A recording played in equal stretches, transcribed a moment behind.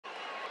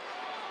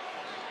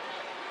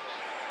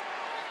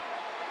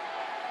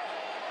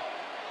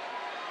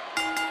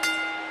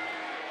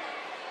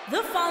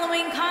The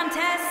following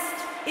contest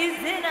is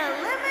an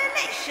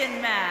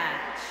elimination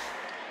match.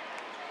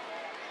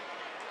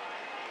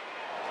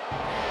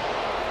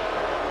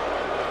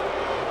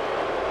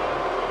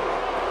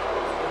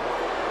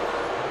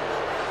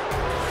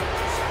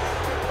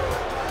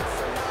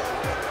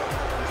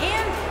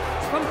 And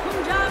from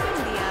Punjab,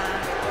 India,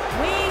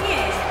 weighing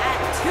in at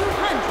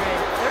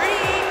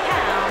 238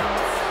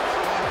 pounds,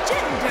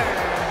 Jinder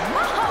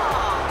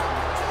Mahal.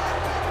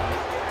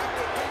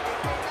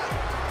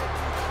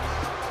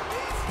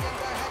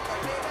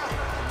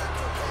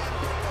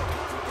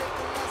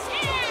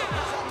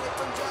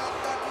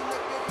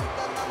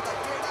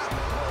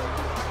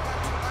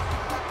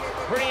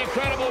 Pretty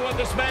incredible what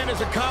this man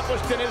has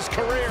accomplished in his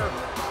career.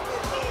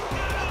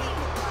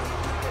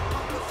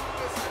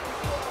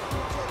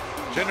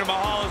 Jinder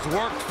Mahal has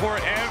worked for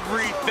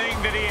everything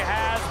that he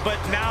has, but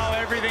now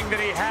everything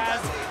that he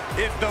has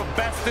is the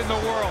best in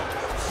the world.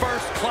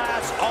 First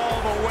class all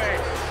the way.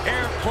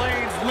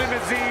 Airplanes,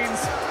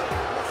 limousines.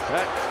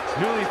 That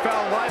newly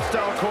found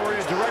lifestyle, Corey,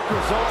 a direct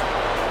result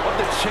of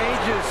the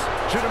changes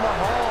Jinder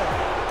Mahal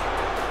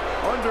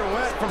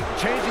underwent, from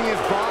changing his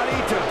body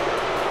to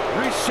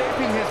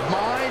reshaping his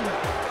mind,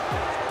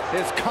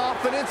 his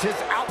confidence, his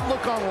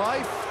outlook on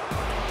life.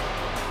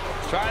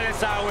 Try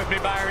this out with me,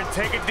 Byron.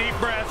 Take a deep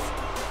breath.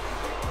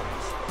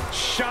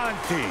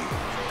 Shanky.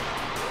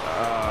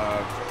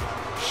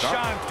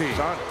 Shanky.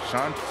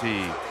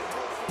 Shanky.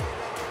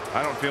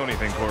 I don't feel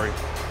anything, Corey.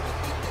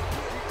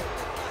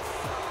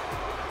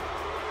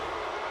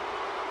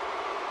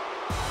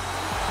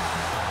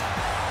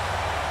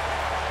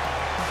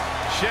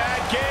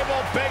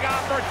 Gable, big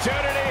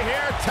opportunity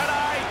here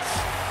tonight.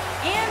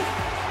 And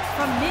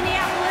from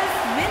Minneapolis,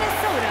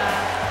 Minnesota,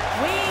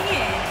 weighing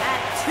in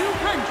at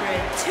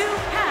 202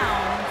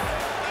 pounds,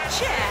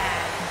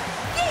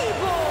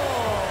 Gable.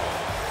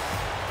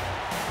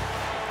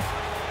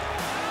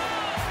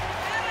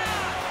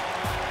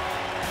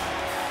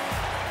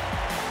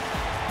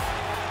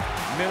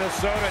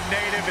 Minnesota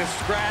native is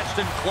scratched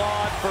and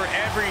clawed for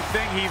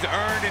everything he's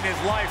earned in his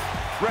life.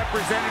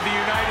 Represented the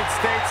United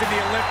States in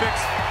the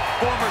Olympics,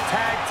 former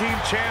tag team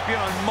champion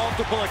on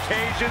multiple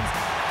occasions.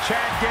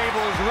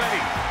 Gable is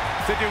ready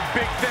to do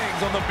big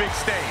things on the big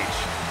stage.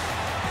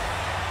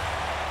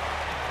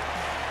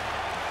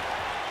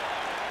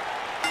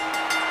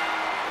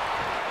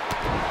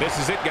 This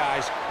is it,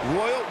 guys.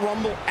 Royal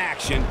Rumble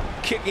action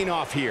kicking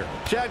off here.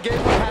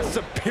 Gable has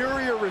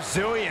superior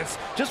resilience.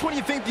 Just when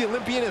you think the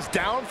Olympian is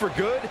down for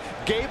good,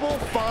 Gable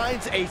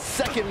finds a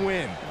second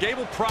win.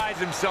 Gable prides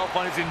himself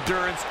on his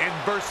endurance and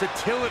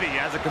versatility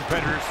as a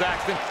competitor,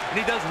 Saxton, and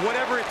he does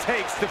whatever it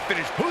takes to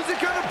finish. Who's it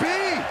gonna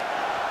be?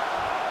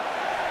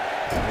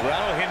 Well,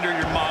 that'll hinder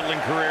your modeling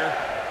career.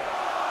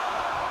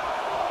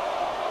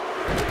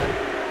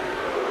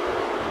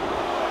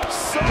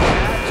 So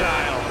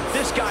agile.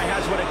 This guy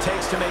has what it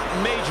takes to make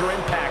major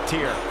impact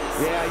here.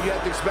 Yeah, you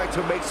have to expect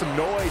him to make some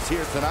noise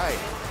here tonight.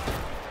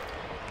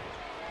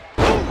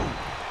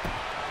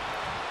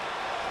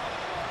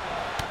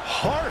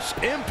 Harsh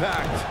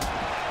impact.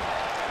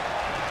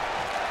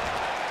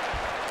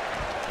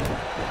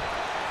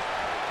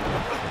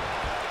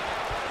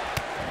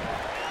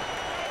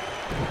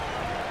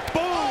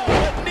 Boom!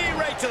 A knee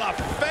right to the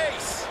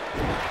face.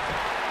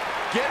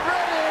 Get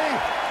ready.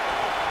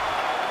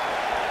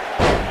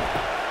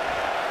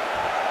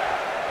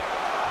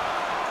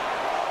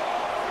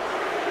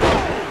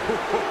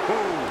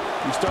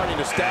 He's starting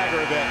to stagger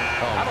a bit.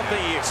 I don't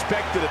think he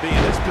expected to be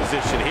in this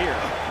position here.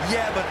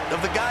 Yeah, but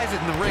of the guys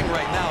in the ring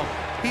right now,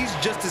 he's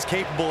just as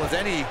capable as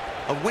any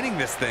of winning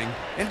this thing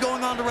and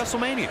going on to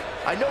WrestleMania.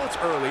 I know it's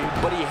early,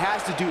 but he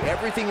has to do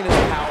everything in his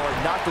power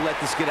not to let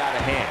this get out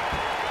of hand.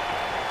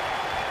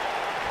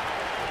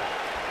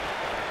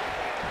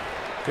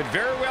 Could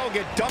very well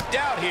get dumped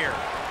out here.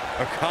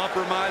 A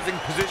compromising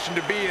position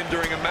to be in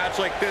during a match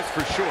like this,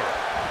 for sure.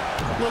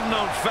 Little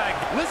known fact.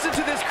 Listen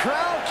to this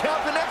crowd.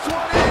 Count the next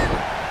one in.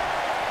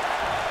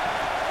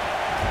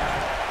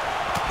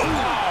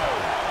 Oh,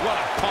 what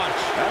a punch.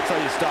 That's how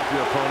you stop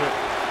your opponent.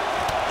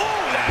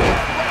 Ooh, that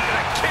right to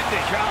the kidney.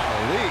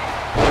 Golly.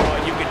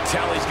 Oh, you can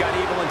tell he's got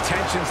evil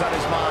intentions on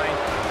his mind.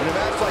 In a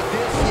match like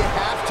this, you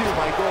have to,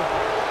 Michael.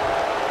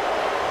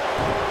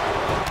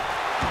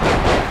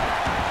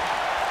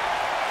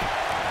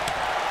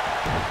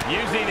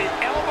 Using the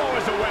elbow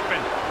as a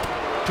weapon.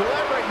 To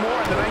elaborate more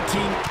on the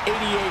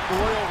 1988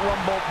 Royal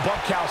Rumble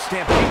Bunkhouse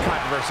Stampede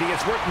controversy,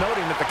 it's worth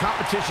noting that the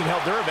competition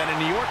held their event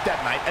in New York that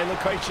night, a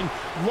location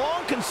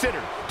long considered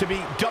to be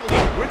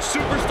Which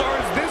superstar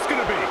is this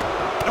going to be?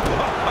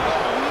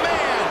 Oh,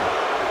 man!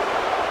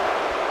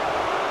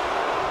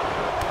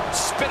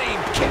 Spinning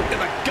kick to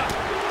the gut.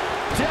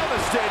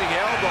 Devastating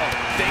elbow.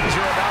 Things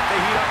are about to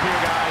heat up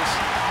here, guys.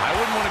 I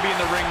wouldn't want to be in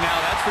the ring now,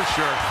 that's for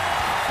sure.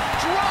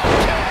 Drop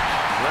kick.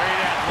 Great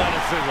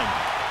athleticism.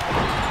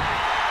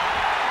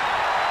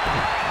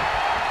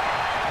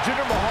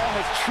 Jinder Mahal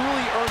has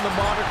truly earned the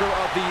moniker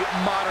of the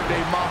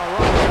modern-day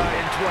Maharaja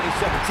in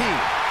 2017.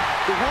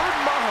 The word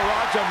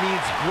Maharaja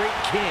means great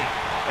king,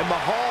 and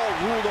Mahal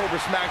ruled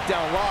over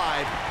SmackDown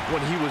Live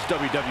when he was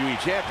WWE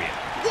Champion.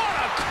 What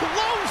a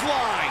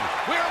clothesline!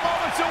 We're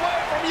moments away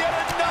from yet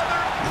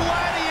another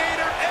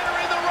gladiator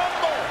entering the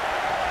Rumble.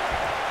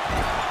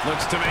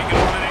 Looks to make an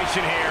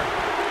elimination here.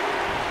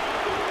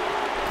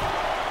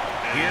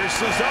 Here's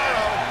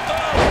Cesaro.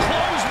 Oh,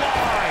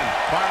 clothesline!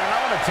 Byron, I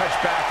want to touch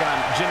back on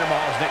Jinder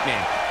Mahal's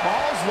nickname.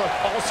 Mahal's look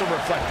also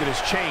reflected his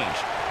change.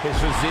 His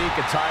physique,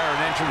 attire,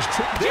 and entrance.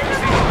 There's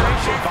the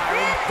elimination,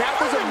 Byron. That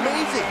was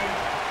amazing.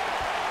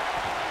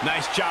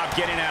 Nice job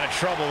getting out of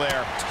trouble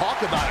there. Talk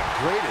about a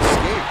great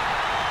escape.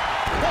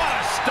 What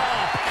a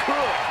stomp!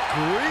 Good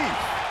grief.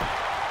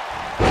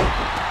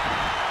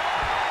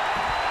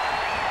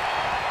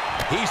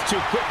 He's too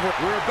quick.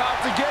 We're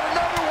about to get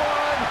another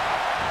one.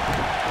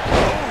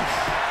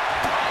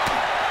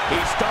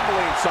 He's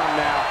stumbling some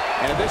now,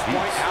 and at this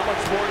point, how much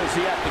more does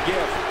he have to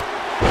give?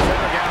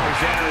 Cedric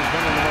Alexander is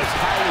one of the most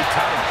highly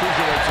touted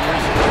cruiserweights in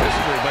recent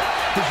history, but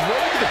his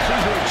road to the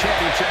Cruiserweight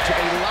Championship took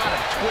a lot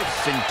of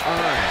twists and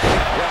turns.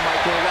 Yeah,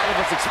 Michael, a lot of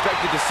us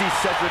expected to see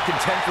Cedric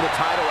contend for the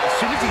title as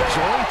soon as he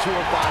joined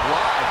 205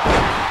 Live.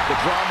 The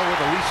drama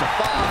with Alicia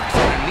Fox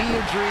and a knee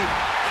injury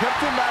kept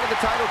him out of the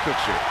title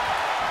picture.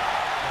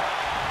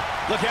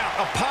 Look out,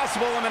 a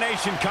possible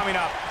elimination coming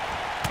up.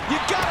 You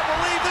gotta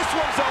believe this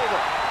one's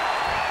over.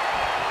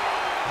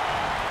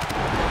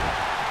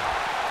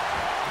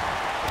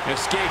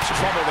 Escapes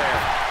trouble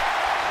there.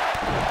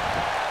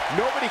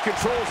 Nobody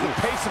controls the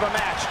pace of a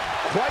match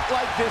quite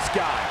like this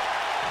guy.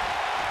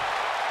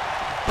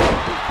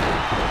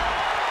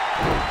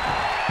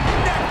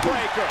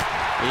 Neckbreaker.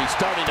 He's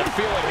starting to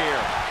feel it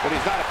here, but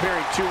he's not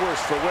appearing too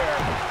worse for wear,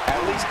 at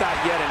least not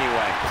yet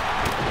anyway.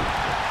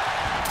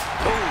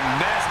 Oh,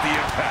 nasty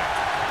impact.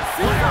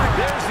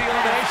 There's the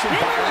elimination,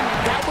 Byron.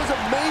 That was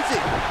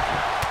amazing.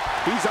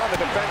 He's on the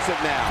defensive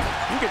now.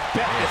 You can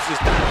bet this is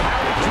not how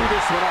he drew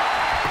this one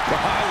up.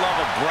 I love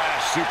a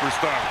brash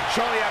superstar.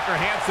 Shortly after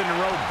Hansen and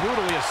Roode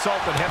brutally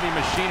assaulted Heavy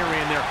Machinery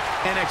in their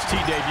NXT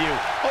debut,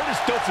 Otis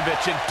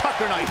and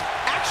Tucker Knight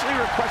actually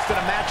requested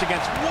a match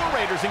against War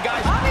Raiders. And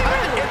guys,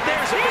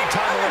 there's a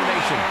big-time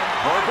elimination.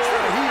 Oh boy,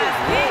 he is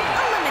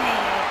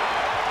eliminated.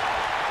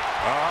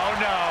 Oh,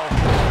 no.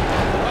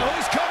 Well,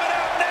 who's coming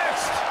out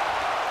next?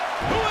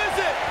 Who is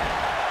it?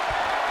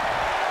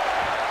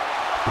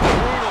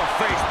 Brutal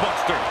face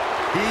buster.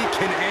 He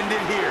can end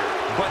it here.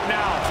 But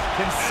now,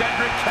 can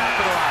Cedric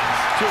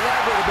capitalize? To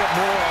elaborate a bit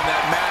more on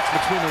that match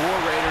between the War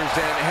Raiders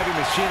and Heavy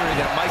Machinery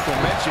that Michael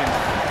mentioned,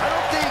 I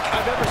don't think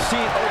I've ever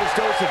seen Otis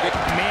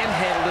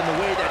manhandled in the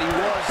way that he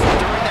was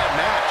during that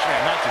match.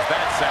 And not just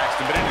that,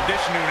 Saxton, but in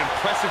addition to an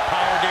impressive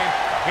power game,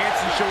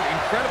 Hansen showed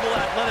incredible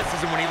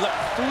athleticism when he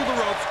leapt through the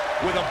ropes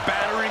with a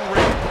battering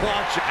ring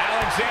clutch.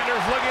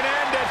 Alexander's looking to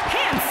end it.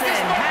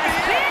 Hansen has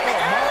been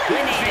There's the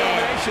eliminated.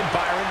 elimination,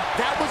 Byron.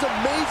 That was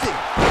amazing.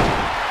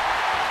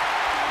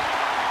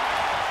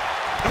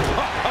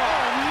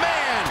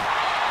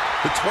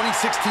 The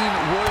 2016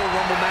 Royal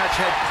Rumble match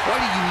had quite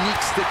a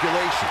unique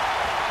stipulation.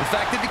 In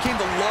fact, it became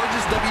the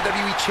largest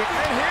WWE champion.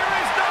 And here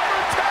is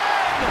number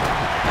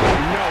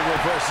 10! No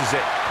reverses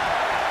it.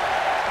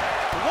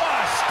 What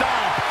a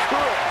stomp!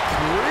 Good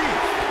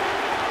grief!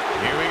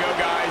 Here we go,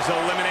 guys.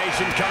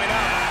 Elimination coming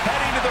up.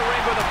 Heading to the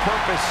ring with a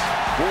purpose.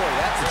 Boy,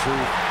 that's the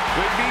truth.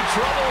 Could be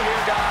trouble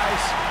here,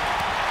 guys.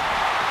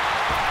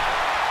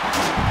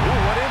 Ooh,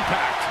 what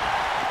impact!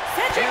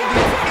 Cedric And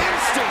the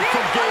instinct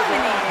from Gable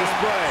on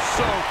display.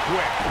 So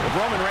quick. If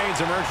Roman Reigns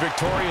emerged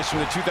victorious from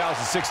the 2016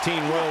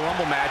 Royal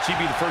Rumble match, he'd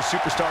be the first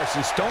superstar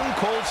since Stone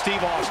Cold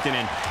Steve Austin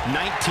in 1998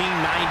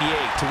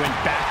 to win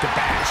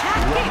back-to-back.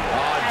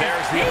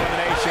 There's the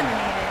elimination.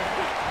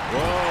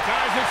 Whoa,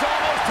 guys, it's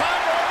almost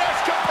time for our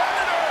next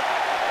competitor.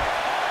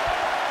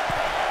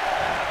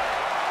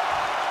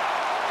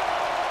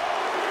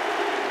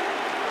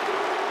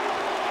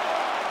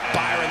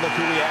 Byron, look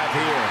who we have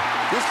here.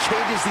 This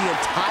changes the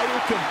entire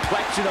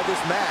complexion of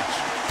this match.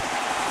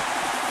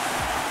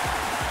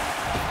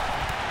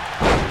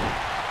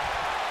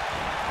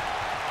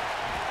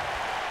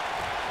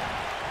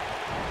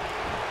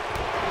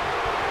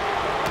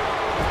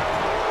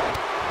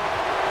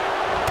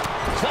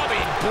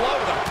 Clubbing blow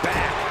to the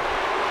back.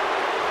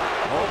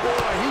 Oh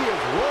boy, he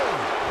is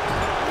rolling.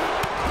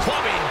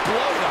 Clubbing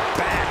blow to the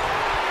back.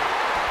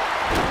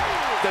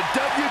 The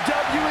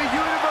WWE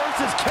Universe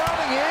is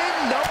counting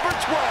in number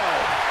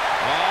 12.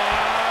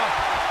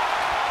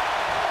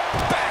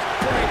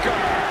 Backbreaker.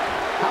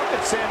 How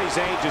could Sami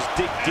Zayn just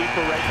dig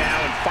deeper right now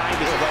and find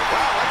his way?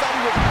 Wow, I thought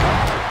he was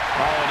gone.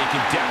 Oh, and he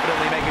can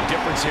definitely make a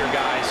difference here,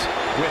 guys.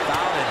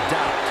 Without a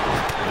doubt.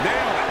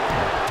 Nailed it.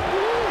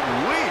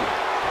 Woo-wee.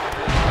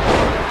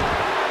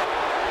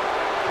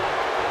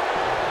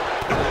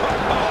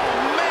 Oh,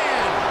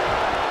 man.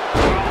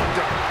 Oh,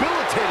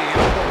 debilitating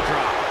elbow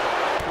drop.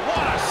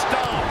 What a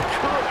stomp.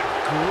 Good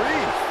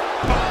grief.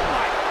 Oh,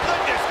 my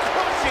goodness,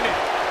 crushing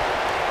it.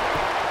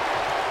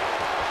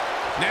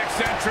 Next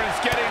entrance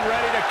getting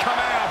ready to come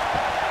out.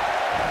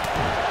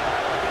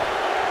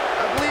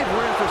 I believe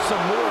we're in for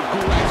some more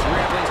Gulak's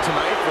ramblings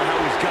tonight for how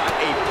he's got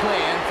a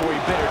plan for a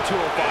better 205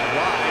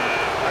 Live.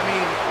 I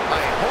mean,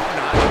 I hope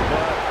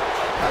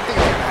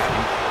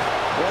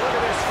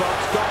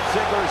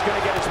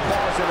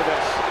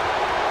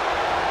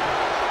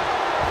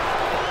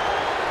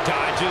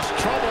dodges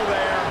trouble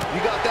there. You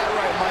got that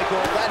right,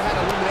 Michael. That had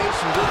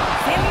elimination.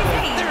 Sami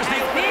Zayn There's the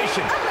has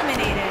elimination. been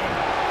eliminated.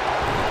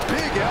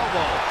 Big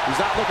elbow.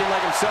 He's not looking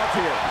like himself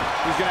here.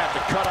 He's going to have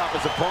to cut off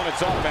his opponent's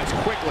offense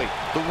quickly.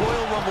 The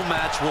Royal Rumble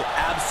match will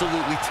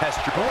absolutely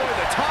test your... Boy,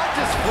 the talk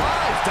just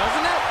flies,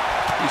 doesn't it?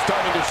 He's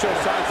starting to show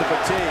signs of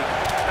fatigue.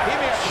 He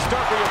may have to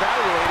start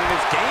reevaluating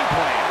his game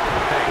plan.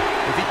 Hey,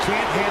 if he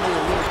can't handle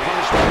a little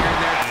punishment here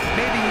and there,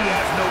 maybe he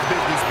has no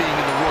business being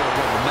in the Royal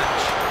Rumble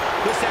match.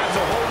 This adds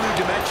a whole new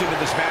dimension to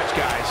this match,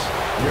 guys.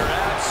 You're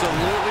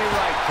absolutely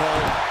right,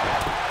 Cole.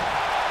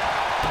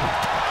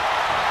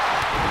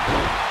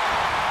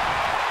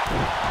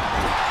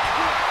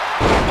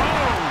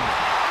 Boom!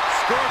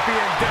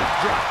 Scorpion death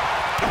drop.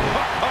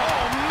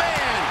 Oh,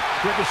 man!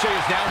 Ricochet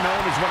is now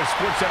known as one of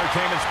sports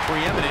entertainment's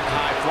preeminent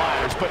high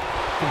flyers, but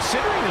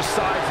considering his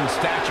size and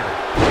stature,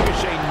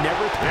 Ricochet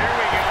never... There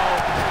we go.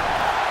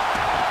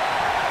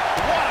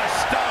 What a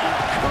stomp!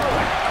 Good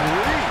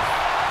grief.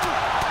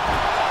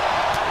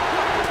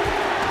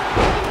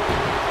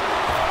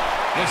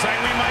 Looks like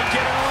we might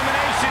get an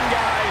elimination,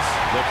 guys.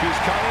 Look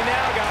who's coming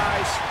now,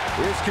 guys.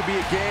 This could be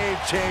a game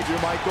changer,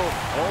 Michael.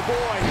 Oh,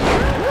 boy.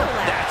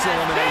 Gulak That's has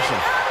elimination.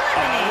 been Oh,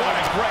 eliminated. what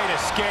a great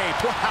escape.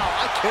 Wow,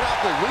 I cannot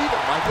believe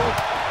it, Michael.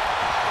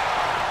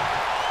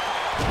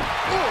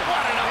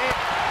 What an...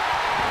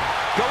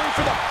 Going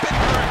for the big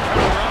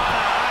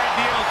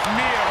Ideal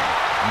meal.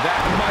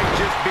 That might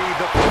just be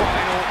the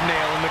final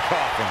nail in the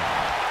coffin.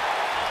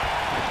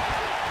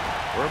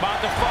 We're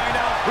about to find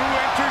out who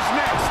enters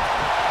next.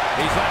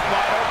 He's left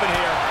wide open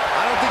here.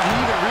 I don't think he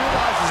even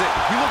realizes it.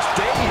 He looks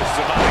dazed.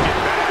 About to get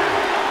bad.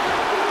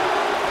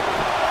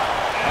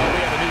 Oh, we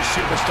have a new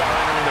superstar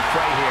entering the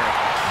fray here.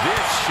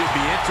 This should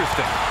be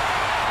interesting.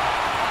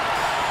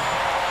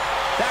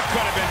 That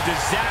could have been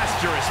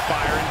disastrous,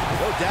 Byron.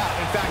 No doubt.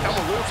 In fact, I'm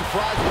a little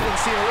surprised we didn't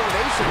see an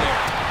elimination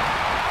there.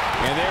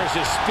 And there's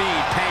his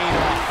speed paying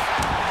off.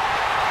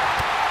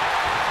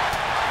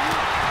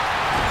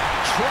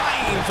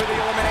 Trying for the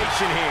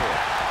elimination here.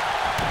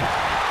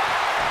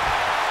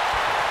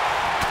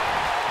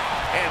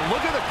 And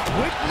look at the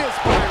quickness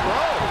by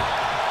Roode.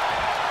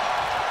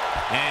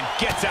 And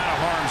gets out of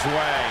harm's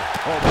way.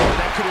 Oh, boy,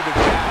 that could have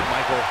been bad,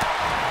 Michael.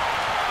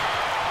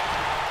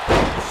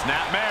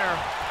 Snapmare.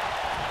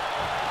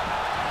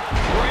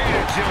 Great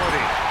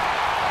agility.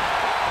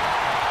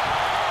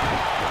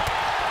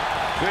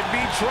 Could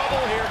be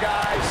trouble here,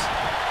 guys.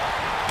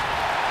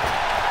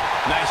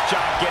 Nice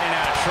job getting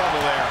out of trouble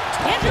there.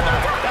 Angelo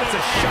Dawkins That's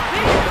a has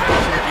shocking been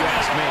elimination if you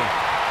ask me.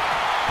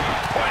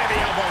 eliminated. Point of the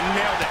elbow,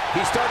 nailed it.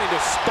 He's starting to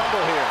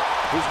stumble here.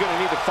 He's going to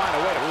need to find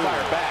a way to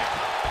fire back.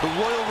 The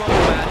Royal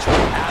Rumble match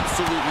will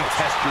absolutely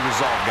test your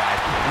resolve, guys.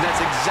 And that's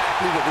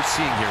exactly what we're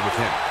seeing here with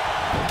him.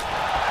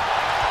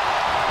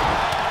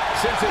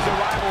 Since his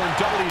arrival in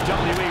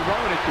WWE,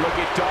 Roode, look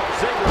at Dolph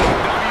Ziggler.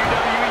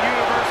 WWE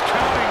Universe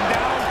counting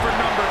down for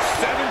number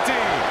 17.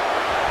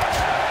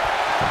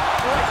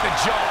 Right the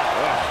jaw.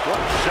 What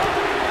a shot.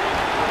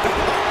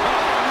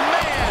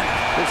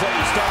 Looks like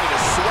he's starting to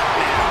sweat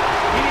now.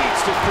 He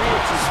needs to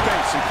create some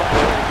space and find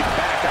a way to get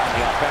back on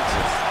the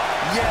offensive.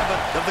 Yeah,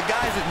 but of the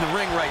guys in the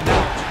ring right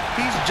now,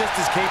 he's just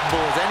as capable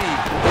as any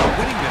of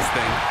winning this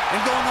thing and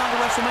going on to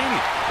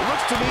WrestleMania. It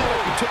looks to me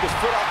like he took his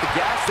foot off the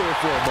gas there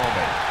for a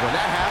moment. When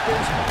that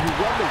happens, you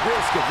run the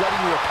risk of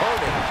letting your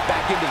opponent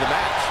back into the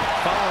match.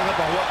 Following up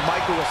on what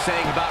Michael was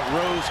saying about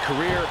Roode's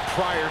career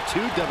prior to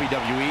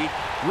WWE,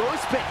 Roode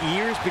spent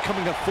years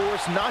becoming a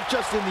force not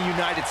just in the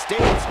United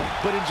States,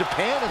 but in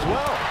Japan as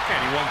well. And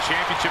he won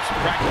championships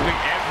practically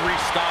every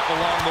stop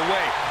along the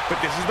way.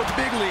 But this is the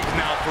big leagues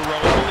now for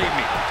Roode, believe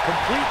me.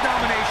 Complete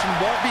domination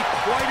won't be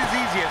quite as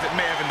easy as it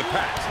may have in the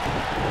past.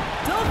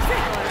 Dolph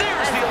Ziggler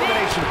There's has the been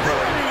elimination point.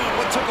 eliminated.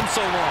 What took him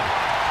so long?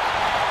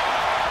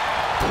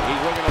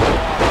 He's looking to blow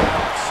off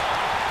balance.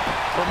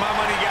 For my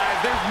money, guys,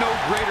 there's no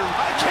greater...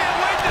 I can't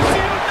wait to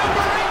see who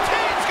number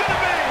 18 is going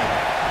to be.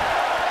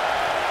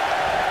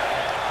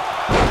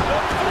 The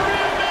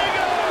Three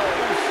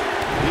Amigos.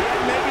 Yeah,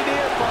 maybe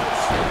there,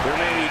 folks. There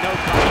may be no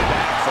coming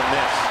back from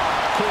this.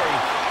 Corey,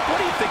 what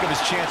do you think of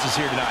his chances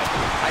here tonight?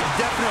 I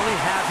definitely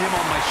have him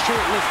on my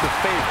short list of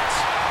favorites.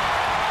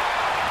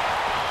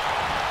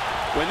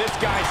 When this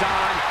guy's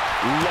on,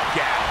 look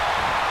out.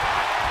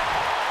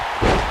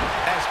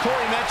 As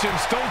Corey mentioned,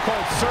 Stone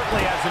Cold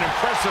certainly has an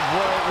impressive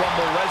Royal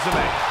Rumble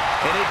resume.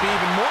 And it'd be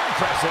even more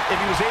impressive if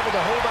he was able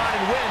to hold on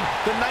and win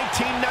the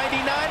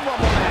 1999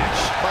 Rumble match.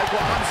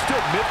 Michael, I'm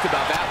still miffed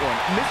about that one.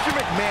 Mr.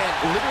 McMahon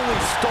literally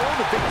stole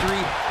the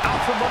victory out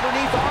from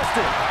underneath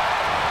Austin.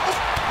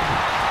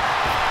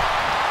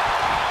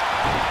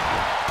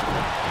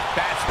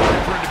 Bad spot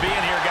for him to be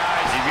in here,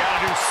 guys. You got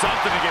to do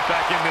something to get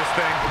back in this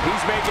thing.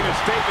 He's making a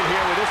statement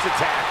here with this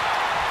attack.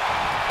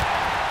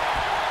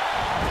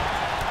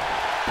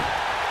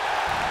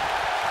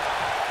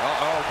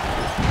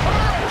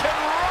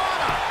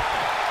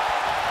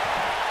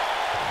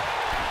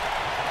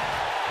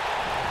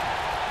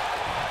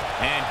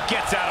 And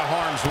gets out of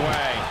harm's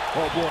way.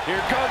 Oh, boy. Here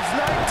comes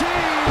 19.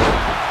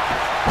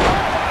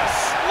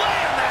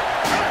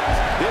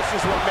 This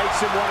is what makes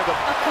him one of the...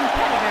 A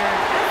competitor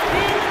has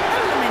been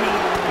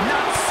eliminated.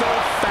 Not so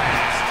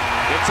fast.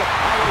 It's a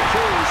power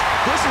cruise.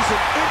 This is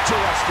an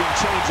interesting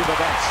change of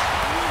events.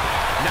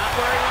 Not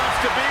where he wants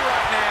to be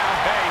right now.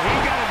 Hey, he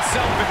got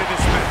himself into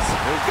this mess.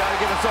 He's got to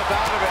get himself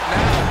out of it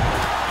now.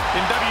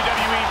 In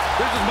WWE,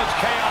 there's as much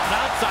chaos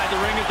outside the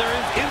ring as there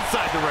is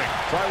inside the ring.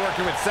 Try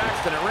working with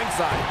Saxton at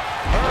ringside.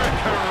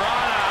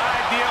 Hurricanrana,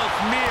 ay Dios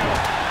mío.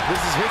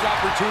 This is his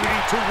opportunity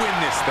to win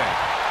this thing.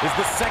 Is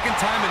the second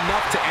time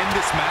enough to end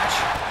this match?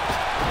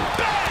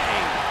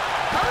 Bang!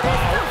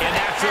 And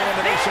that's your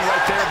elimination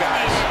right there,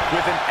 guys.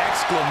 With an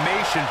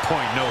exclamation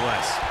point, no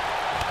less.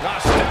 Now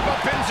step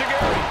up in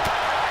Ziggler.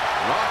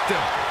 Rocked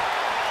him.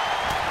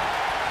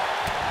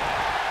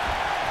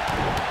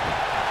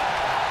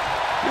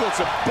 He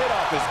looks a bit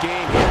off his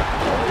game here.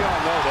 We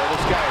all know, though,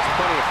 this guy has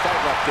plenty of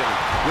fight left in him.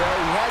 Well,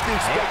 he had to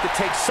expect to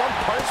take some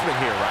punishment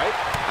here, right?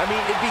 I mean,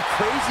 it'd be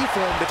crazy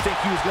for him to think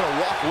he was going to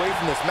walk away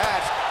from this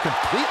match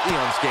completely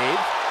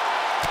unscathed.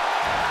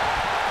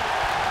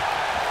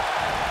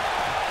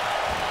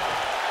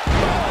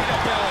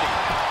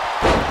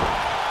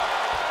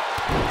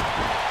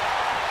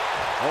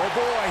 Oh,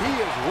 boy, he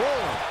is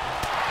rolling.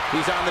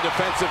 He's on the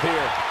defensive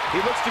here. He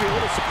looks to be a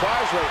little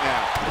surprised right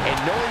now. And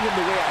knowing him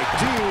the way I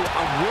do,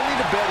 I'm willing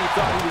to bet he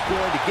thought he was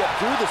going to get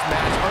through this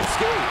match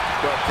unscathed.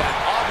 But that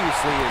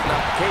obviously is not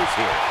the case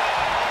here.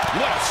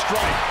 What a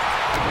strike.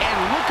 And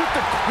look at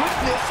the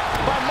quickness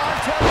by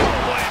Montez.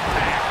 What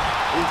impact.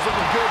 He's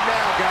looking good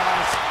now,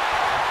 guys.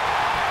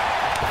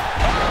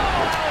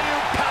 Oh,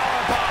 alley-oop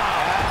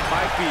powerbomb. That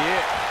might be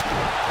it.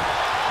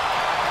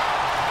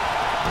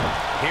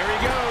 Here he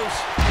goes.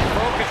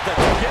 Focused.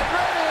 Get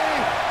ready.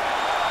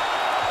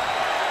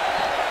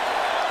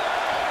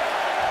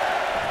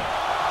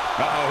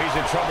 Uh-oh, he's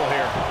in trouble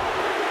here.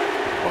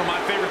 One of my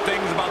favorite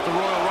things about the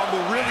Royal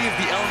Rumble really is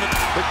the element,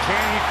 but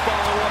can he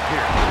follow up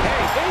here?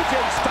 Hey, AJ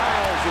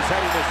Styles is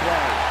heading this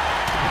way.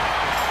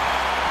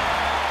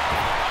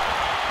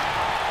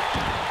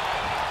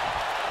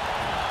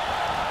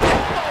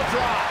 Elbow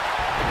drop.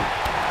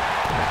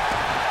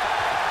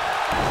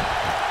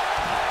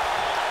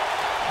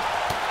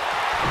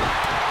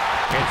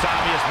 It's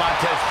obvious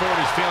Montez Ford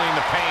is feeling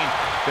the pain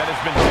that has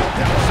been built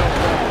up so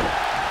long.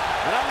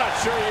 And I'm not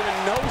sure he even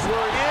knows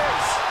where he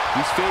is.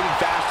 He's fading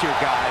fast here,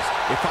 guys.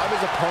 If I'm his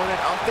opponent,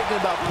 I'm thinking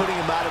about putting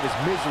him out of his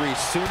misery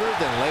sooner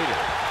than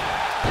later.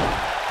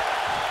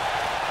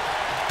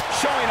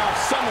 Showing off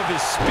some of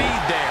his speed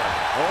there.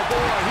 Oh,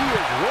 boy, he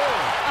is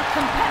rolling. A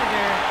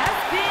competitor has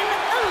been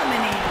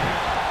eliminated.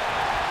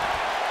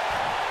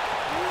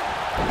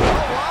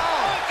 Oh,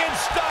 wow.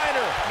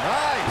 Steiner.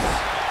 Nice.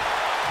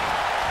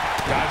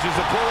 Dodges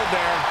a bullet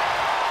there.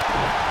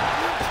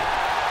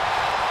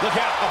 Look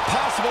out, a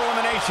possible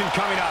elimination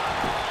coming up.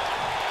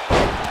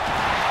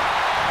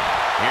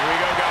 Here we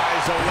go,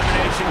 guys.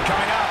 Elimination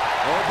coming up.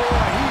 Oh, boy,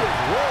 he is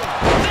rolling.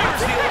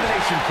 There's the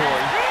elimination,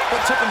 Corey.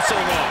 What took him so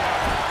long?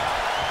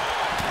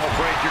 I'll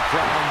break your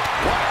crown.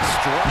 What a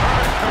strike.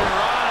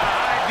 Hurricanrana,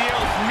 ay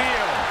Dios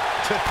mío.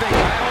 To think,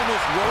 I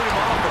almost wrote him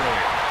off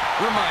earlier.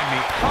 Remind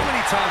me, how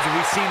many times have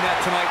we seen that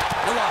tonight?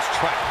 I lost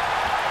track.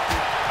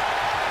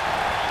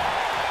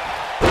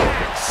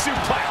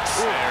 Suplex.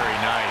 Very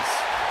nice.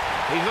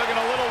 He's looking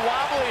a little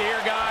wobbly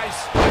here, guys.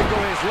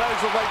 His legs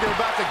look like they're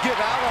about to give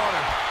out on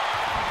him.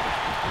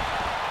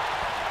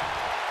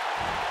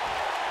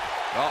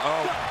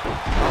 Uh-oh.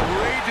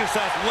 Outrageous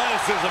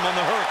athleticism on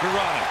the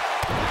Hurricanrana.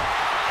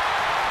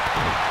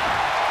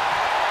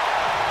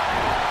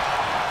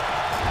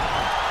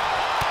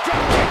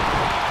 Drop kick.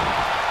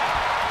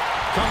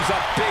 Comes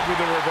up big with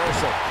the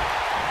reversal.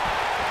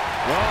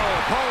 Oh,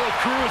 Apollo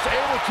Crews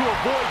able to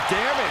avoid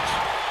damage.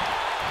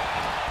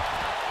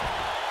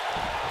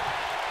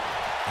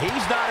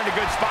 He's not in a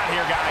good spot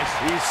here, guys.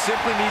 He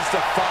simply needs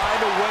to find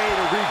a way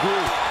to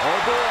regroup. Oh,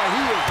 boy,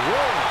 he is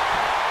rolling.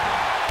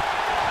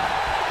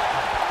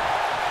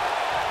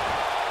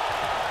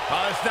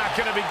 Oh, it's not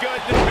going to be good.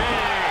 Big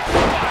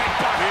spine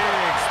buster.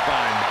 Big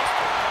spine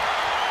buster.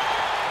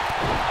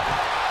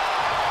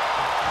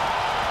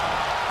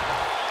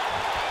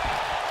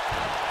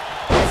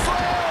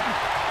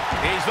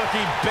 He's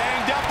looking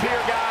banged up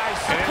here, guys.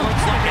 And it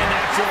looks like a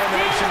natural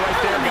elimination right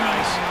there,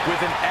 guys. With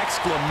an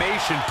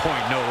exclamation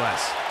point, no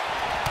less.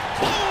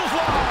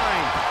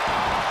 Clothesline.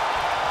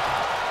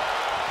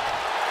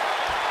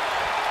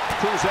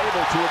 Crews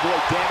able to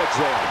avoid damage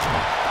there.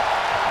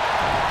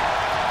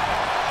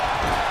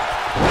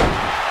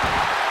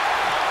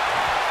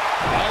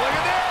 Oh, look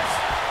at this.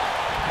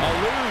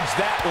 Eludes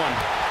that one.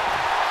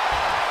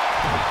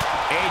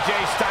 AJ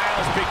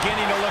Styles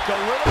beginning to look a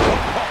little...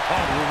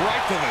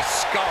 Right to the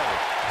skull.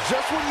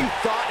 Just when you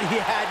thought he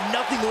had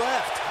nothing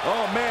left.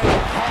 Oh, man,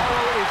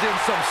 Apollo is in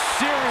some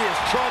serious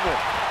trouble.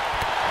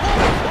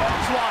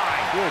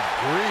 Clothesline. Good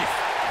grief.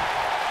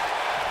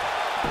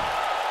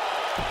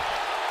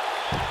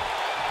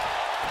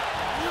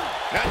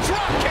 Now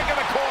drop kick in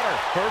the corner.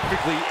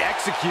 Perfectly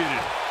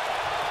executed.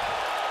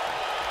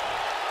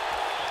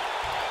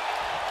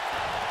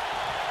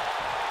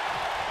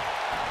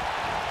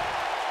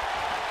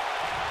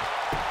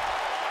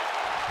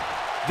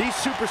 These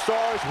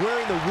superstars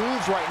wearing the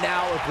wounds right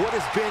now of what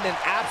has been an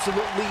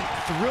absolutely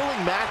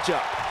thrilling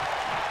matchup.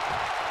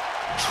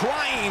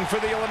 Trying for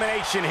the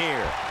elimination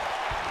here.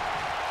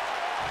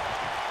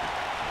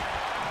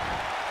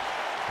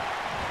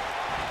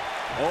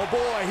 Oh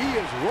boy, he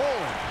is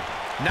rolling.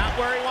 Not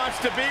where he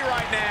wants to be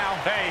right now.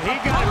 Hey, he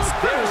got it.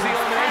 There's the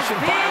elimination,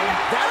 Byron.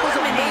 That was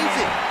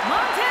amazing.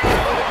 Montez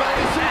has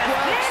been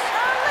eliminated.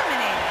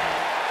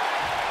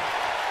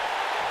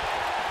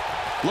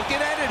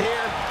 Looking at it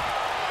here.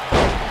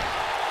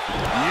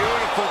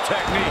 Beautiful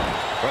technique.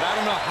 But I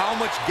don't know how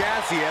much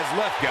gas he has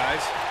left,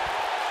 guys.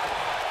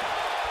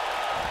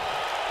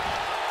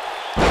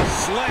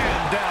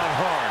 Slam down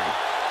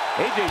hard.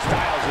 AJ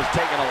Styles has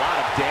taken a lot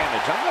of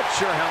damage. I'm not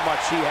sure how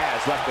much he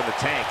has left in the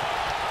tank.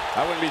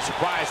 I wouldn't be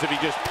surprised if he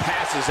just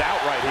passes out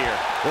right here.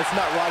 Let's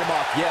not write him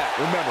off yet.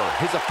 Remember,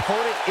 his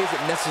opponent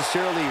isn't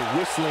necessarily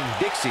whistling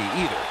Dixie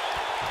either.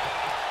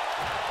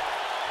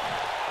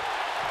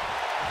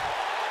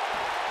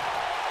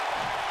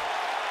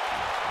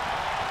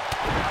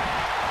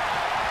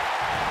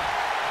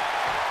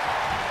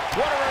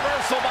 What a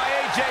reversal by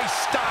AJ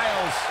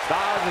Styles.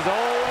 Styles is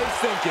always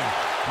thinking.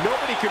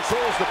 Nobody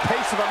controls the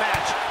pace of a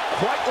match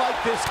quite like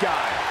this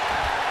guy.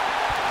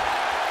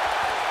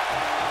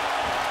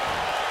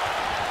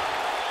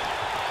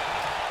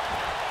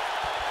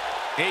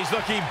 He's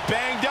looking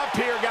banged up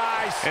here,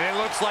 guys. And it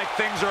looks like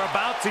things are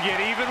about to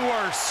get even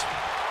worse.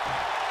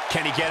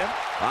 Can he get him?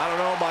 I don't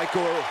know,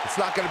 Michael. It's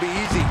not going to be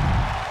easy.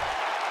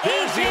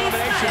 There's the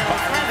elimination,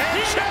 Byron.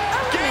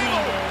 And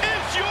Gable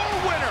is your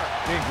winner.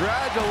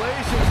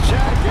 Congratulations,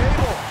 Chad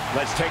Gable.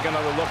 Let's take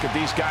another look at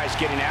these guys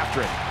getting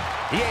after it.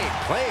 He ain't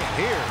playing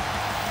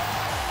here.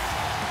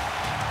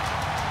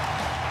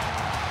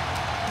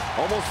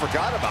 Almost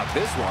forgot about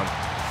this one.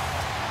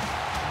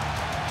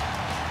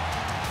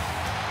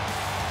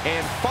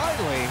 And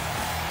finally,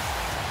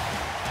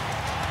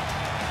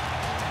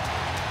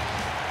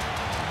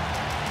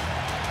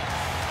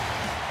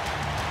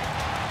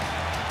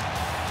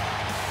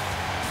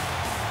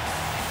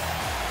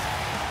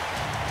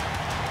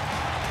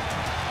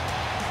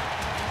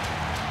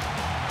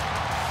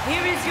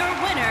 Here is your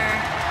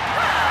winner,